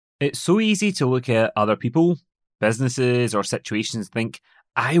It's so easy to look at other people, businesses, or situations and think,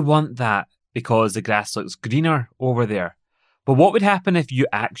 I want that because the grass looks greener over there. But what would happen if you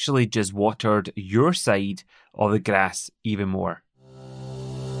actually just watered your side of the grass even more?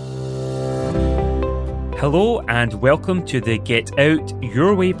 Hello and welcome to the Get Out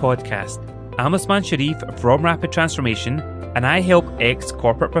Your Way podcast. I'm Osman Sharif from Rapid Transformation, and I help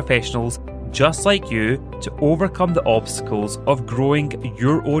ex-corporate professionals just like you to overcome the obstacles of growing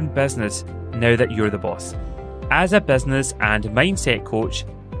your own business now that you're the boss. As a business and mindset coach,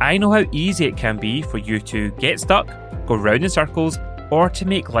 I know how easy it can be for you to get stuck, go round in circles, or to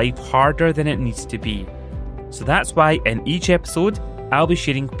make life harder than it needs to be. So that's why in each episode, I'll be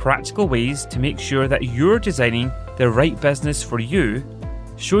sharing practical ways to make sure that you're designing the right business for you,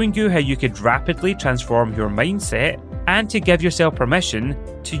 showing you how you could rapidly transform your mindset and to give yourself permission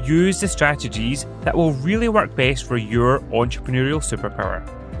to use the strategies that will really work best for your entrepreneurial superpower.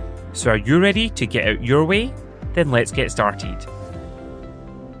 So are you ready to get out your way? Then let's get started.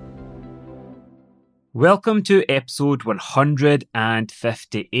 Welcome to episode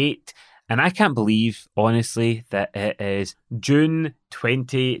 158. And I can't believe, honestly, that it is June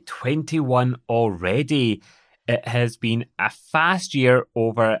 2021 already. It has been a fast year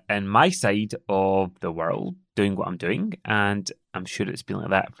over in my side of the world, doing what I'm doing, and I'm sure it's been like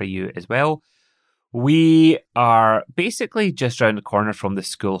that for you as well. We are basically just around the corner from the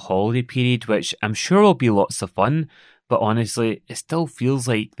school holiday period, which I'm sure will be lots of fun, but honestly, it still feels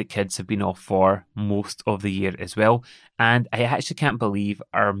like the kids have been off for most of the year as well, and I actually can't believe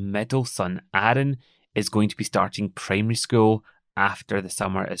our middle son, Aaron, is going to be starting primary school after the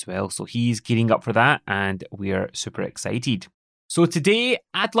summer as well, so he's gearing up for that, and we're super excited. So today,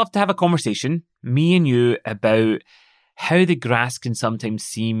 I'd love to have a conversation, me and you, about how the grass can sometimes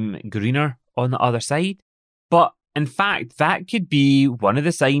seem greener on the other side. But in fact, that could be one of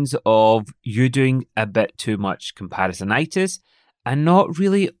the signs of you doing a bit too much comparisonitis and not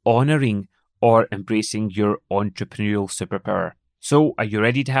really honouring or embracing your entrepreneurial superpower. So are you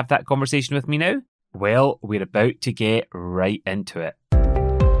ready to have that conversation with me now? Well, we're about to get right into it.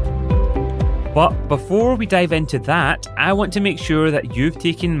 But before we dive into that, I want to make sure that you've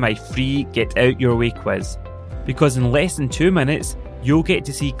taken my free Get Out Your Way quiz, because in less than 2 minutes, you'll get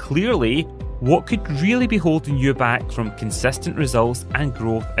to see clearly what could really be holding you back from consistent results and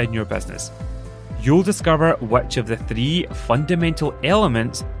growth in your business. You'll discover which of the 3 fundamental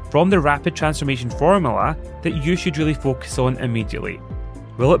elements from the Rapid Transformation formula that you should really focus on immediately.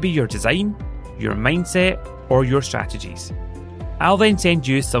 Will it be your design, your mindset, or your strategies? I'll then send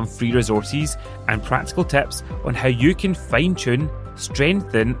you some free resources and practical tips on how you can fine-tune,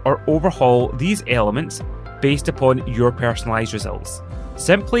 strengthen, or overhaul these elements based upon your personalised results.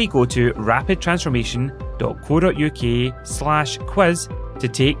 Simply go to rapidtransformation.co.uk/quiz to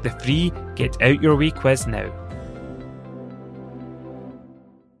take the free Get Out Your Way quiz now.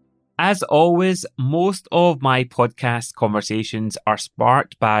 As always, most of my podcast conversations are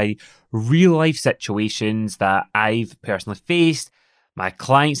sparked by real-life situations that I've personally faced, my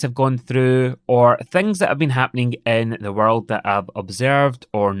clients have gone through, or things that have been happening in the world that I've observed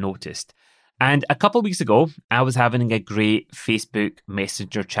or noticed. And a couple of weeks ago, I was having a great Facebook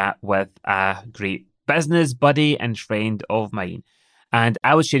Messenger chat with a great business buddy and friend of mine. And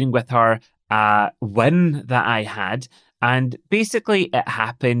I was sharing with her a win that I had. And basically, it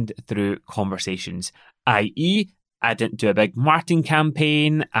happened through conversations, i.e., I didn't do a big marketing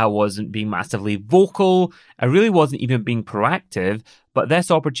campaign, I wasn't being massively vocal, I really wasn't even being proactive, but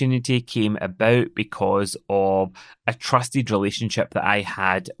this opportunity came about because of a trusted relationship that I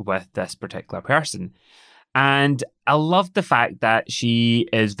had with this particular person. And I love the fact that she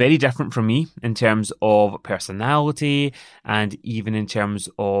is very different from me in terms of personality and even in terms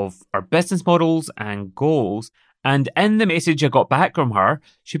of our business models and goals. And in the message I got back from her,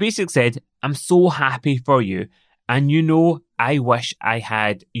 she basically said, I'm so happy for you. And you know, I wish I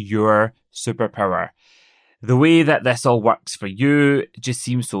had your superpower. The way that this all works for you just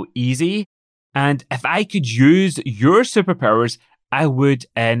seems so easy. And if I could use your superpowers, I would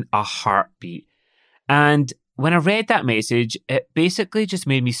in a heartbeat. And when I read that message, it basically just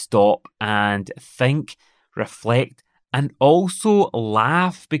made me stop and think, reflect, and also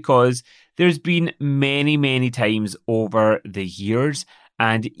laugh, because there's been many times over the years,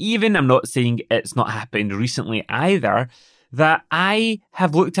 and even I'm not saying it's not happened recently either, that I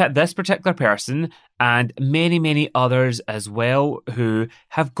have looked at this particular person and many others as well who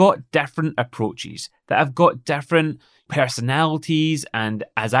have got different approaches, that have got different personalities, and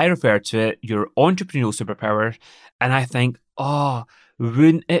as I refer to it, your entrepreneurial superpower. And I think, oh,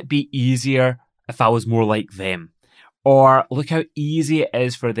 wouldn't it be easier if I was more like them? or look how easy it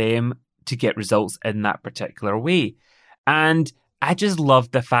is for them to get results in that particular way. And I just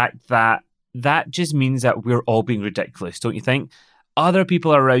love the fact that that just means that we're all being ridiculous, don't you think? Other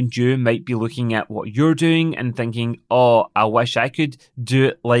people around you might be looking at what you're doing and thinking, oh, I wish I could do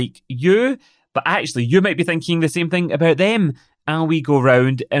it like you. But actually, you might be thinking the same thing about them. And we go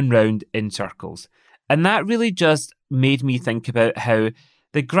round and round in circles. And that really just made me think about how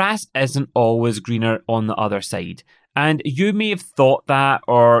the grass isn't always greener on the other side. And you may have thought that,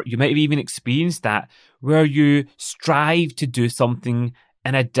 or you might have even experienced that, where you strive to do something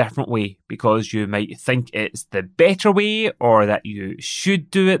in a different way because you might think it's the better way or that you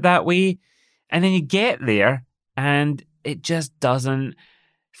should do it that way. And then you get there and it just doesn't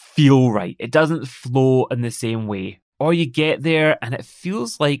feel right. It doesn't flow in the same way. Or you get there and it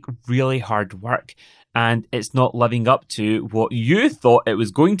feels like really hard work and it's not living up to what you thought it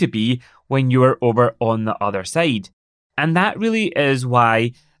was going to be when you were over on the other side. And that really is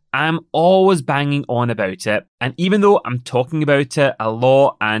why I'm always banging on about it. And even though I'm talking about it a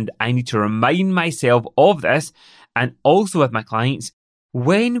lot and I need to remind myself of this, and also with my clients,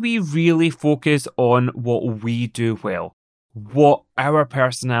 when we really focus on what we do well, what our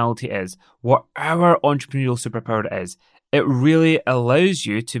personality is, what our entrepreneurial superpower is, it really allows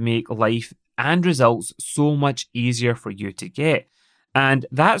you to make life and results so much easier for you to get. And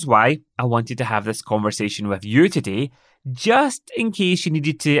that's why I wanted to have this conversation with you today, just in case you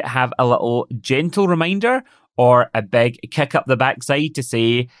needed to have a little gentle reminder or a big kick up the backside to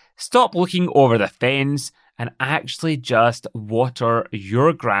say, stop looking over the fence and actually just water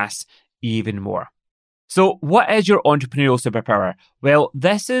your grass even more. So what is your entrepreneurial superpower? Well,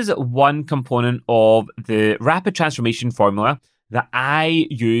 this is one component of the rapid transformation formula that I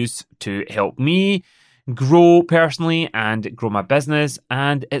use to help me grow personally and grow my business.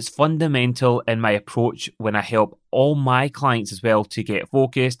 And it's fundamental in my approach when I help all my clients as well to get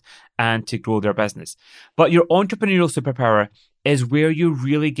focused and to grow their business. But your entrepreneurial superpower is where you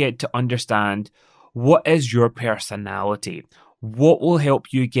really get to understand what is your personality, what will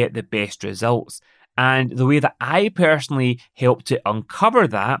help you get the best results. And the way that I personally help to uncover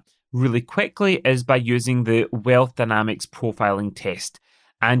that really quickly is by using the Wealth Dynamics profiling test.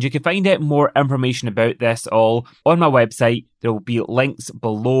 And you can find out more information about this all on my website. There will be links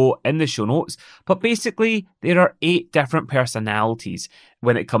below in the show notes. But basically, there are 8 different personalities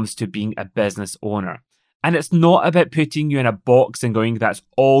when it comes to being a business owner. And it's not about putting you in a box and going, that's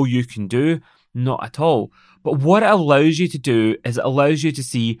all you can do. Not at all. But what it allows you to do is it allows you to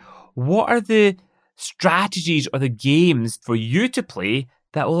see what are the strategies or the games for you to play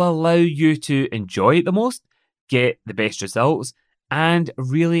that will allow you to enjoy it the most, get the best results, and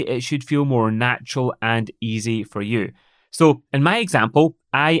really it should feel more natural and easy for you. So in my example,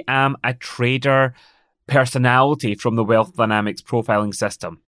 I am a trader personality from the Wealth Dynamics profiling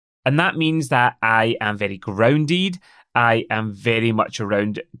system. And that means that I am very grounded. I am very much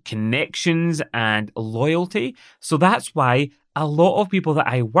around connections and loyalty. So that's why a lot of people that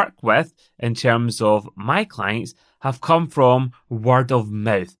I work with in terms of my clients have come from word of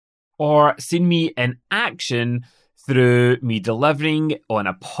mouth or seen me in action through me delivering on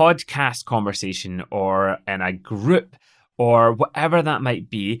a podcast conversation or in a group or whatever that might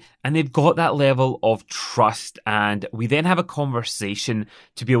be. And they've got that level of trust. And we then have a conversation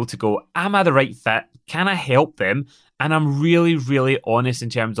to be able to go, am I the right fit? Can I help them? And I'm really, really honest in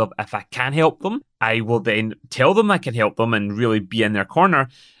terms of if I can help them, I will then tell them I can help them and really be in their corner.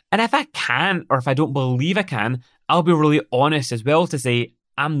 And if I can, or if I don't believe I can, I'll be really honest as well to say,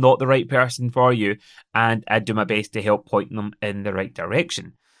 I'm not the right person for you. And I do my best to help point them in the right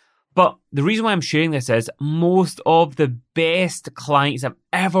direction. But the reason why I'm sharing this is most of the best clients I've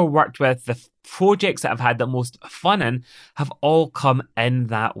ever worked with, the projects that I've had the most fun in, have all come in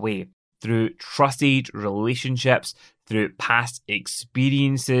that way. Through trusted relationships, through past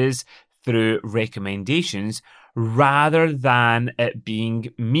experiences, through recommendations, rather than it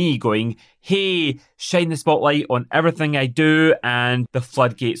being me going, hey, shine the spotlight on everything I do, and the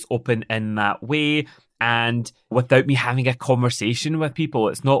floodgates open in that way. And without me having a conversation with people,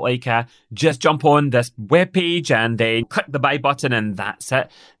 it's not like just jump on this webpage and then click the buy button and that's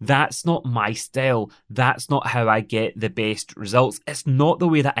it. That's not my style. That's not how I get the best results. It's not the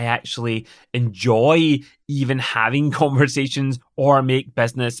way that I actually enjoy even having conversations or make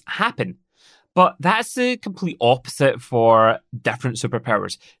business happen. But that's the complete opposite for different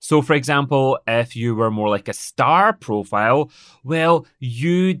superpowers. So, for example, if you were more like a star profile, well,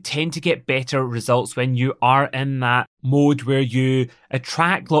 you tend to get better results when you are in that mode where you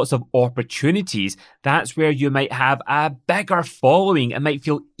attract lots of opportunities. That's where you might have a bigger following. It might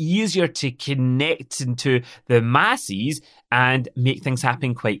feel easier to connect into the masses and make things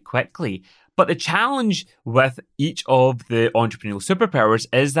happen quite quickly. But the challenge with each of the entrepreneurial superpowers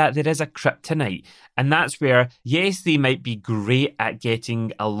is that there is a kryptonite. And that's where, yes, they might be great at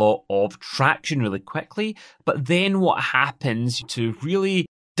getting a lot of traction really quickly. But then what happens to really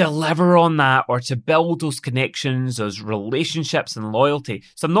deliver on that or to build those connections, those relationships and loyalty?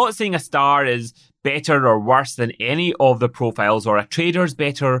 So I'm not saying a star is better or worse than any of the profiles, or a trader's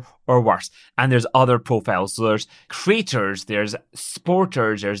better or worse. And there's other profiles. So there's creators, there's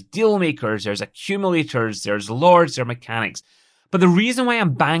sporters, there's deal makers, there's accumulators, there's lords, there's mechanics. But the reason why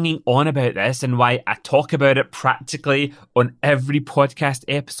I'm banging on about this and why I talk about it practically on every podcast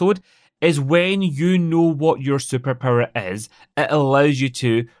episode is when you know what your superpower is, it allows you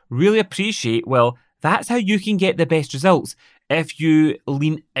to really appreciate, well, that's how you can get the best results if you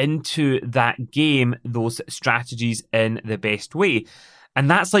lean into that game, those strategies in the best way.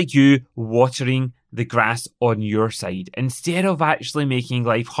 And that's like you watering the grass on your side instead of actually making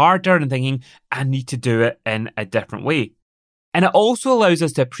life harder and thinking, I need to do it in a different way. And it also allows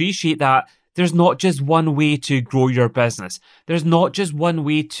us to appreciate that there's not just one way to grow your business. There's not just one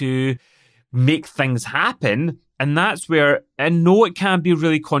way to make things happen. And that's where I know it can be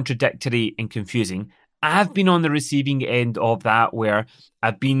really contradictory and confusing. I've been on the receiving end of that, where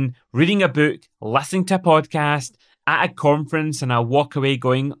I've been reading a book, listening to a podcast, at a conference, and I walk away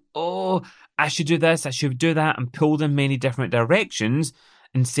going, oh, I should do this, I should do that, and pulled in many different directions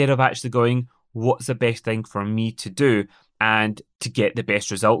instead of actually going, what's the best thing for me to do and to get the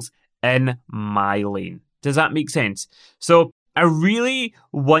best results in my lane. Does that make sense? So I really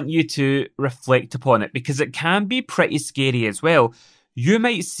want you to reflect upon it, because it can be pretty scary as well. You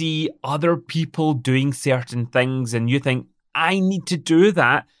might see other people doing certain things and you think, I need to do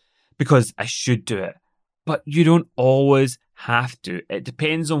that because I should do it. But you don't always have to. It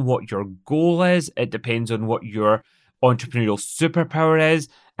depends on what your goal is. It depends on what your entrepreneurial superpower is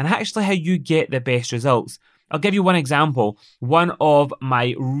and actually how you get the best results. I'll give you one example. One of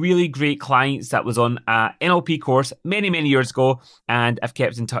my really great clients that was on a NLP course many, many years ago, and I've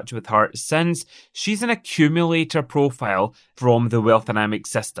kept in touch with her since. She's an accumulator profile from the Wealth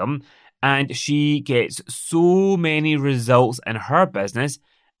Dynamics system, and she gets so many results in her business,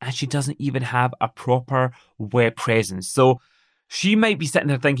 and she doesn't even have a proper web presence. So she might be sitting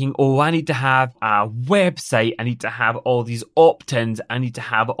there thinking, oh, I need to have a website, I need to have all these opt-ins, I need to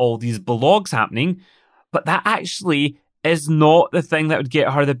have all these blogs happening. But that actually is not the thing that would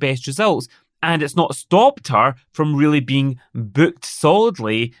get her the best results. And it's not stopped her from really being booked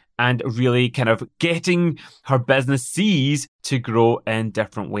solidly and really kind of getting her business C's to grow in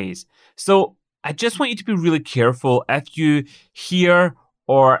different ways. So I just want you to be really careful if you hear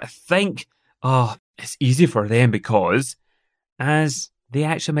or think, oh, it's easy for them because, as they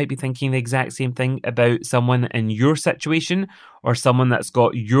actually might be thinking the exact same thing about someone in your situation or someone that's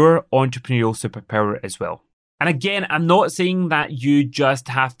got your entrepreneurial superpower as well. And again, I'm not saying that you just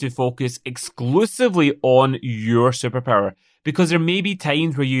have to focus exclusively on your superpower, because there may be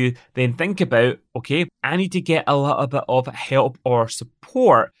times where you then think about, okay, I need to get a little bit of help or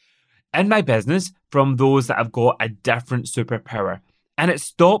support in my business from those that have got a different superpower. And it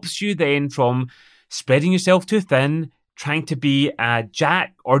stops you then from spreading yourself too thin, trying to be a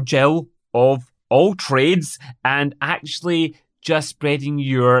Jack or Jill of all trades, and actually just spreading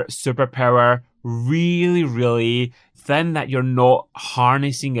your superpower really, really thin, that you're not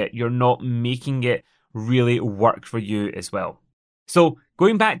harnessing it, you're not making it really work for you as well. So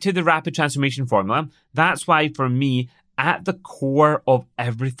going back to the rapid transformation formula, that's why for me, at the core of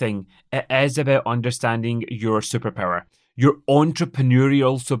everything, it is about understanding your superpower, your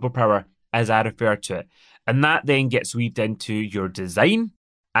entrepreneurial superpower, as I refer to it. And that then gets weaved into your design,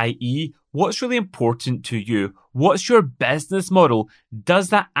 i.e., what's really important to you? What's your business model? Does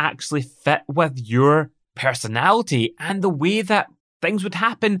that actually fit with your personality and the way that things would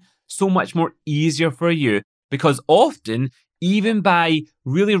happen so much more easier for you? Because often, even by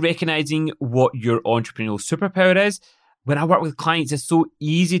really recognizing what your entrepreneurial superpower is, when I work with clients, it's so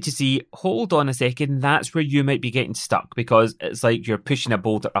easy to see, hold on a second, that's where you might be getting stuck, because it's like you're pushing a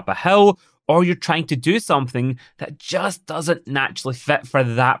boulder up a hill, or you're trying to do something that just doesn't naturally fit for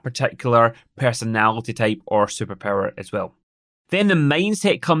that particular personality type or superpower as well. Then the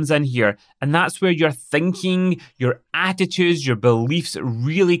mindset comes in here, and that's where your thinking, your attitudes, your beliefs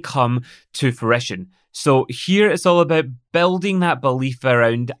really come to fruition. So here it's all about building that belief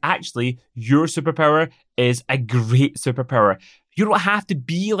around actually your superpower is a great superpower. You don't have to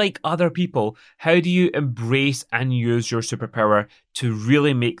be like other people. How do you embrace and use your superpower to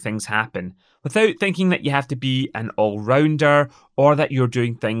really make things happen? Without thinking that you have to be an all-rounder or that you're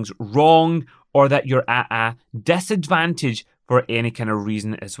doing things wrong or that you're at a disadvantage for any kind of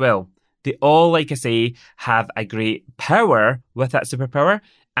reason as well. They all, like I say, have a great power with that superpower,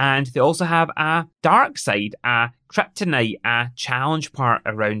 and they also have a dark side, a kryptonite, a challenge part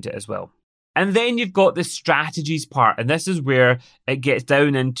around it as well. And then you've got the strategies part, and this is where it gets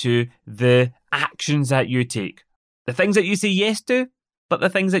down into the actions that you take. The things that you say yes to, but the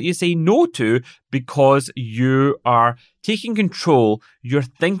things that you say no to because you are taking control. You're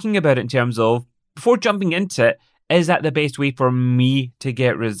thinking about it in terms of, before jumping into it, is that the best way for me to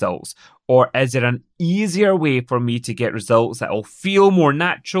get results? Or is there an easier way for me to get results that will feel more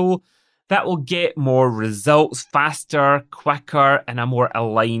natural, that will get more results faster, quicker, in a more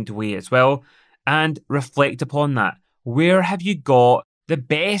aligned way as well? And reflect upon that. Where have you got the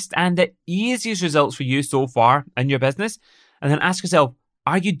best and the easiest results for you so far in your business? And then ask yourself,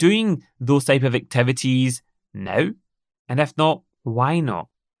 are you doing those type of activities now? And if not, why not?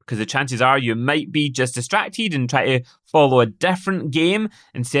 Because the chances are you might be just distracted and try to follow a different game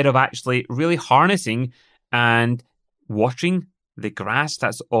instead of actually really harnessing and watering the grass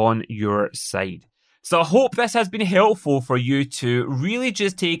that's on your side. So I hope this has been helpful for you to really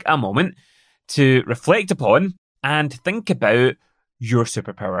just take a moment to reflect upon and think about your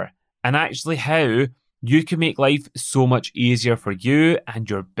superpower and actually how you can make life so much easier for you and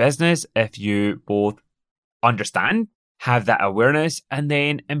your business if you both understand, have that awareness, and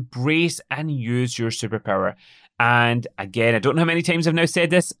then embrace and use your superpower. And again, I don't know how many times I've now said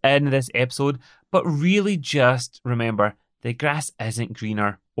this in this episode, but really just remember, the grass isn't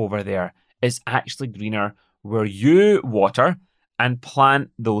greener over there. It's actually greener where you water and plant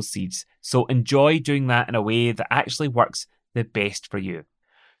those seeds. So enjoy doing that in a way that actually works the best for you.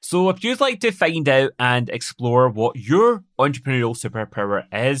 So if you'd like to find out and explore what your entrepreneurial superpower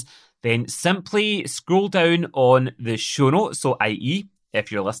is, then simply scroll down on the show notes. So i.e.,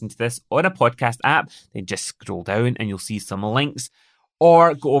 if you're listening to this on a podcast app, then just scroll down and you'll see some links.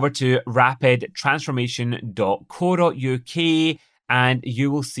 Or go over to rapidtransformation.co.uk and you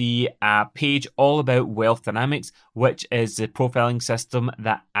will see a page all about Wealth Dynamics, which is the profiling system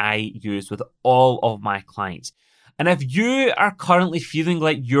that I use with all of my clients. And if you are currently feeling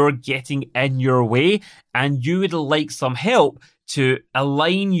like you're getting in your way and you would like some help to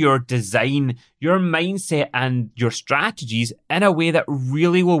align your design, your mindset, and your strategies in a way that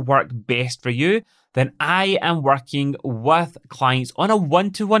really will work best for you, then I am working with clients on a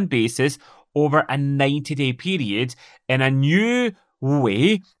one-to-one basis over a 90-day period in a new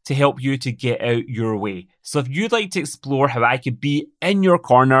way to help you to get out your way. So if you'd like to explore how I could be in your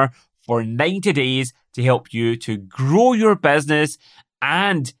corner for 90 days to help you to grow your business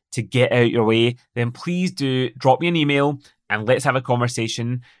and to get out your way, then please do drop me an email and let's have a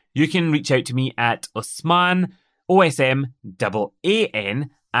conversation. You can reach out to me at Osman, OSMAAN,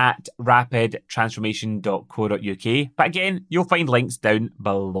 at rapidtransformation.co.uk. But again, you'll find links down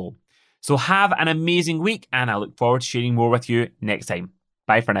below. So have an amazing week and I look forward to sharing more with you next time.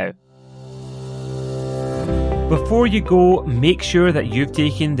 Bye for now. Before you go, make sure that you've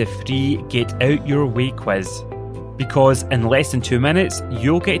taken the free Get Out Your Way quiz, because in less than 2 minutes,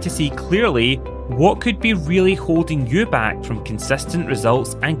 you'll get to see clearly what could be really holding you back from consistent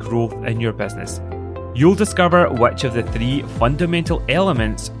results and growth in your business. You'll discover which of the 3 fundamental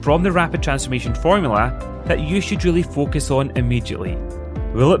elements from the Rapid Transformation formula that you should really focus on immediately.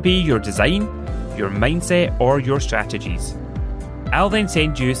 Will it be your design, your mindset, or your strategies? I'll then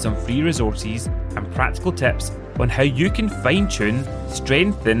send you some free resources and practical tips on how you can fine-tune,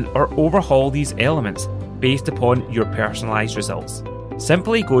 strengthen, or overhaul these elements based upon your personalised results.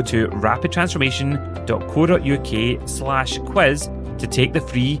 Simply go to rapidtransformation.co.uk/quiz to take the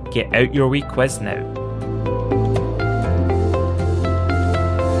free Get Out Your Way quiz now.